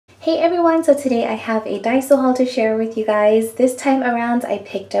Hey everyone, so today I have a Daiso haul to share with you guys. This time around I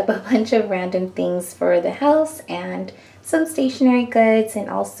picked up a bunch of random things for the house and some stationery goods and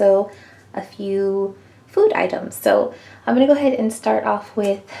also a few food items. So I'm gonna go ahead and start off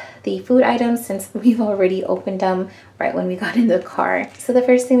with the food items since we've already opened them right when we got in the car. So the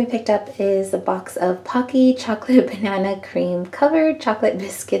first thing we picked up is a box of Pocky chocolate banana cream covered chocolate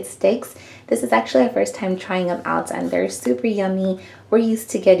biscuit sticks. This is actually our first time trying them out and they're super yummy. We're used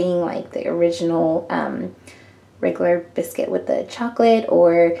to getting like the original regular biscuit with the chocolate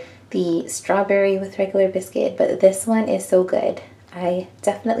or the strawberry with regular biscuit, but this one is so good. I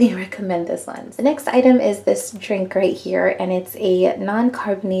definitely recommend this one. The next item is this drink right here, and it's a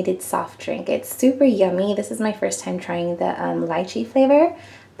non-carbonated soft drink. It's super yummy. This is my first time trying the lychee flavor,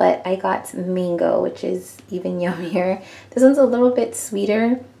 but I got mango, which is even yummier. This one's a little bit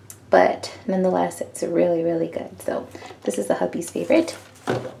sweeter, but nonetheless, it's really, really good. So this is the hubby's favorite.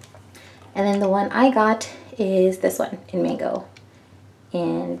 And then the one I got is this one in mango,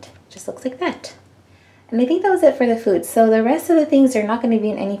 and just looks like that. And I think that was it for the food. So the rest of the things are not going to be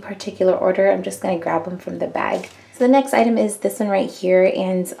in any particular order. I'm just going to grab them from the bag. So the next item is this one right here.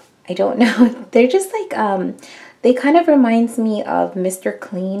 And I don't know, they're just like, they kind of reminds me of Mr.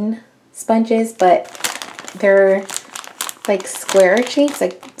 Clean sponges, but they're like square shapes,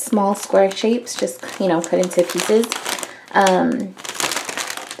 like small square shapes, just, you know, cut into pieces.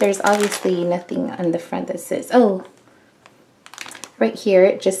 There's obviously nothing on the front that says, oh, right here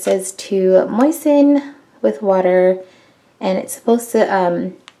it just says to moisten with water, and it's supposed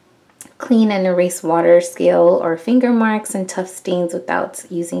to clean and erase water, scale, or finger marks and tough stains without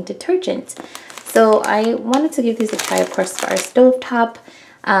using detergent. So I wanted to give these a try, of course, for our stovetop.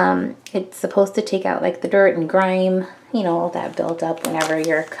 It's supposed to take out like the dirt and grime, you know, all that built up whenever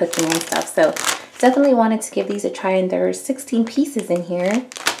you're cooking and stuff. So definitely wanted to give these a try, and there are 16 pieces in here.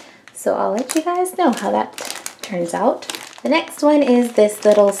 So I'll let you guys know how that turns out. The next one is this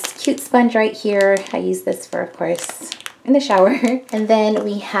little cute sponge right here. I use this for, of course, in the shower. And then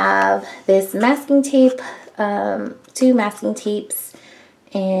we have this masking tape, 2 masking tapes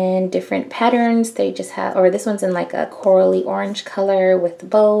and different patterns. They just have, or this one's in like a corally orange color with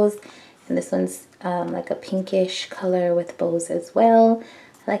bows. And this one's like a pinkish color with bows as well.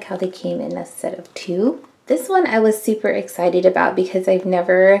 I like how they came in a set of 2. This one I was super excited about because I've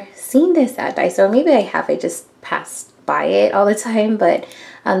never seen this at Daiso. Or maybe I have, I just passed by it all the time, but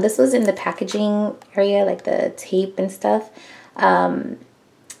this was in the packaging area, like the tape and stuff.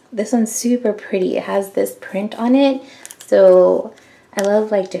 This one's super pretty. It has this print on it, so I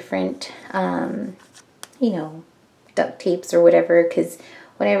love like different you know, duct tapes or whatever, because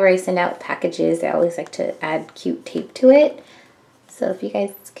whenever I send out packages I always like to add cute tape to it. So if you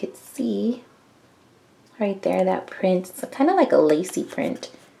guys could see right there, that print, it's kind of like a lacy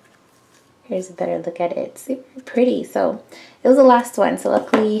print. Here's a better look at it. It's super pretty. So it was the last one, so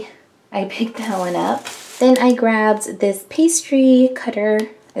luckily I picked that one up. Then I grabbed this pastry cutter.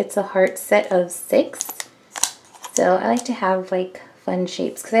 It's a heart set of 6. So I like to have like fun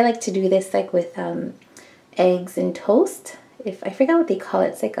shapes because I like to do this like with eggs and toast. If I forgot what they call it,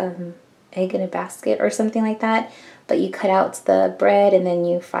 it's like egg in a basket or something like that. But you cut out the bread and then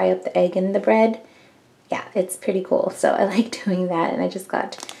you fry up the egg in the bread. Yeah, it's pretty cool. So I like doing that, and I just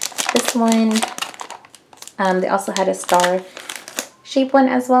got this one. They also had a star shape one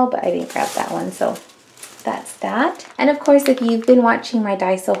as well, but I didn't grab that one, so that's that. And of course, if you've been watching my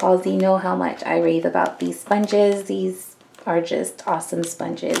Daiso hauls, you know how much I rave about these sponges. These are just awesome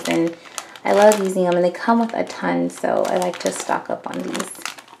sponges, and I love using them, and they come with a ton, so I like to stock up on these.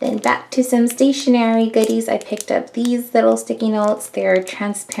 Then back to some stationery goodies. I picked up these little sticky notes. They're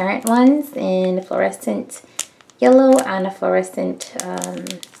transparent ones in fluorescent yellow and a fluorescent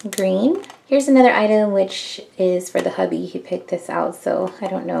green. Here's another item which is for the hubby. He picked this out, so I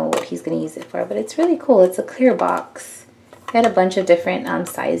don't know what he's going to use it for, but it's really cool. It's a clear box. Got a bunch of different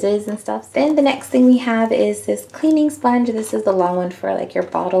sizes and stuff. Then the next thing we have is this cleaning sponge. This is the long one for like your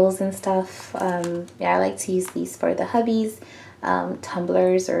bottles and stuff. Yeah, I like to use these for the hubby's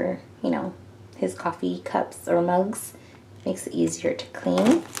tumblers, or, you know, his coffee cups or mugs. Makes it easier to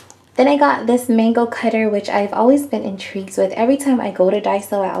clean. Then I got this mango cutter, which I've always been intrigued with. Every time I go to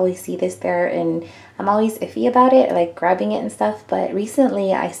Daiso, I always see this there, and I'm always iffy about it, like grabbing it and stuff. But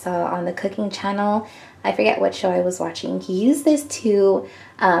recently I saw on the cooking channel, I forget what show I was watching, he used this to,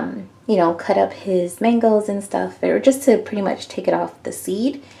 you know, cut up his mangoes and stuff, or just to pretty much take it off the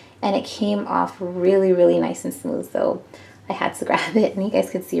seed. And it came off really, really nice and smooth. So I had to grab it, and you guys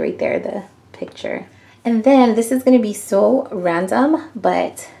could see right there the picture. And then this is going to be so random,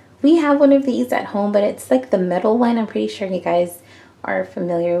 but we have one of these at home, but it's like the metal one. I'm pretty sure you guys are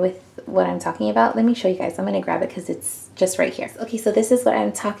familiar with what I'm talking about. Let me show you guys. I'm going to grab it because it's just right here. Okay, so this is what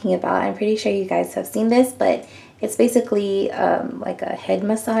I'm talking about. I'm pretty sure you guys have seen this, but it's basically like a head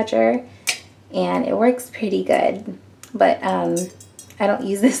massager, and it works pretty good. But I don't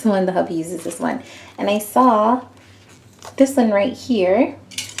use this one. The hubby uses this one. And I saw this one right here,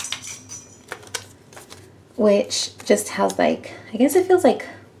 which just has like, I guess it feels like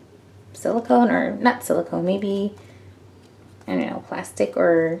silicone, or not silicone, maybe, I don't know, plastic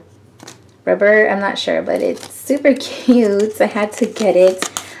or rubber, I'm not sure, but it's super cute. So I had to get it.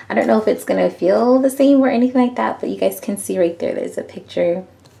 I don't know if it's gonna feel the same or anything like that, but you guys can see right there, there's a picture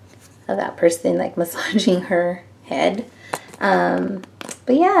of that person like massaging her head.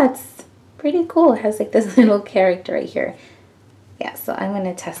 But yeah, it's pretty cool. It has like this little character right here. Yeah, so I'm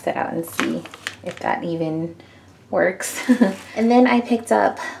gonna test it out and see if that even works. And then I picked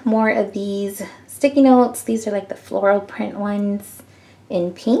up more of these sticky notes. These are like the floral print ones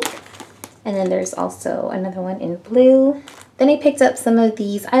in pink. And then there's also another one in blue. Then I picked up some of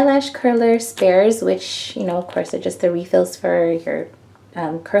these eyelash curler spares, which, you know, of course, are just the refills for your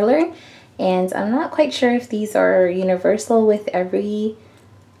curler. And I'm not quite sure if these are universal with every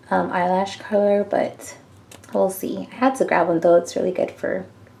eyelash curler, but we'll see. I had to grab one though. It's really good for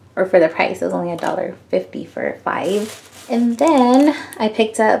the price. It was only $1.50 for 5. And then I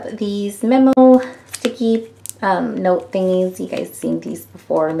picked up these memo sticky note thingies. You guys seen these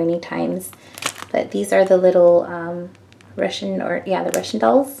before many times, but these are the little the Russian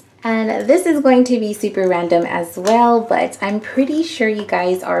dolls. And this is going to be super random as well, but I'm pretty sure you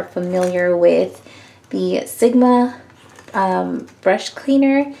guys are familiar with the Sigma brush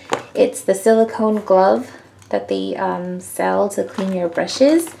cleaner. It's the silicone glove that they sell to clean your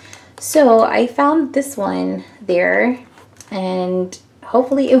brushes. So I found this one there, and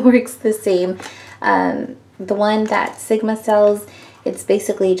hopefully it works the same. The one that Sigma sells, it's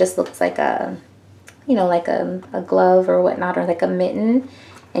basically just looks like a, you know, like a glove or whatnot, or like a mitten,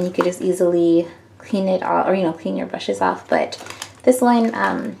 and you could just easily clean it off, or, you know, clean your brushes off. But this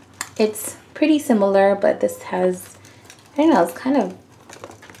one, it's pretty similar, but this has, I don't know, it's kind of,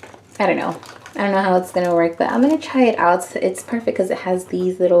 I don't know how it's gonna work, but I'm gonna try it out. It's perfect because it has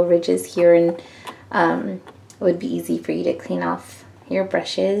these little ridges here, and it would be easy for you to clean off your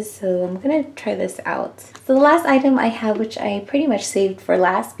brushes. So I'm gonna try this out. So the last item I have, which I pretty much saved for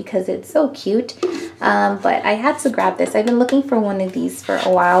last because it's so cute, but I had to grab this. I've been looking for one of these for a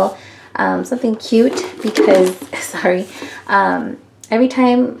while, something cute, because sorry, every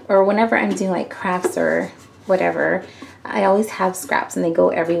time or whenever I'm doing like crafts or whatever, I always have scraps and they go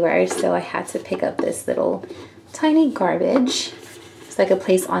everywhere. So I had to pick up this little tiny garbage so I could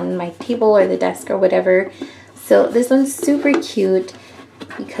place on my table or the desk or whatever. So this one's super cute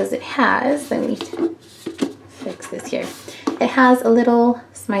because it has, let me fix this here. It has a little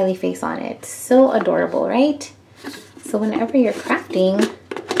smiley face on it. So adorable, right? So whenever you're crafting,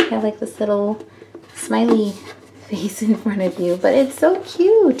 you have like this little smiley face in front of you, but it's so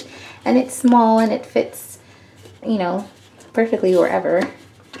cute, and it's small and it fits, you know, perfectly wherever.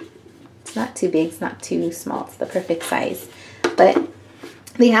 It's not too big, it's not too small, it's the perfect size. But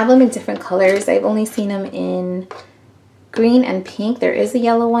they have them in different colors. I've only seen them in green and pink. There is a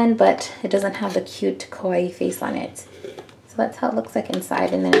yellow one, but it doesn't have the cute kawaii face on it. So that's how it looks like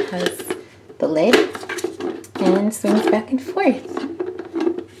inside, and then it has the lid and swings back and forth.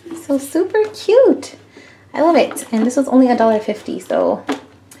 So super cute. I love it. And this was only $1.50, so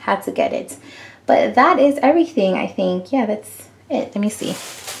had to get it. But that is everything, I think. Yeah, that's it. Let me see.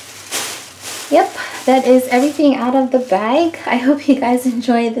 Yep, that is everything out of the bag. I hope you guys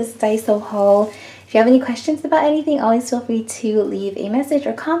enjoyed this Daiso haul. If you have any questions about anything, always feel free to leave a message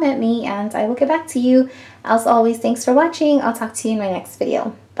or comment me, and I will get back to you. As always, thanks for watching. I'll talk to you in my next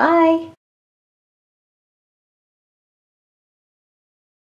video. Bye!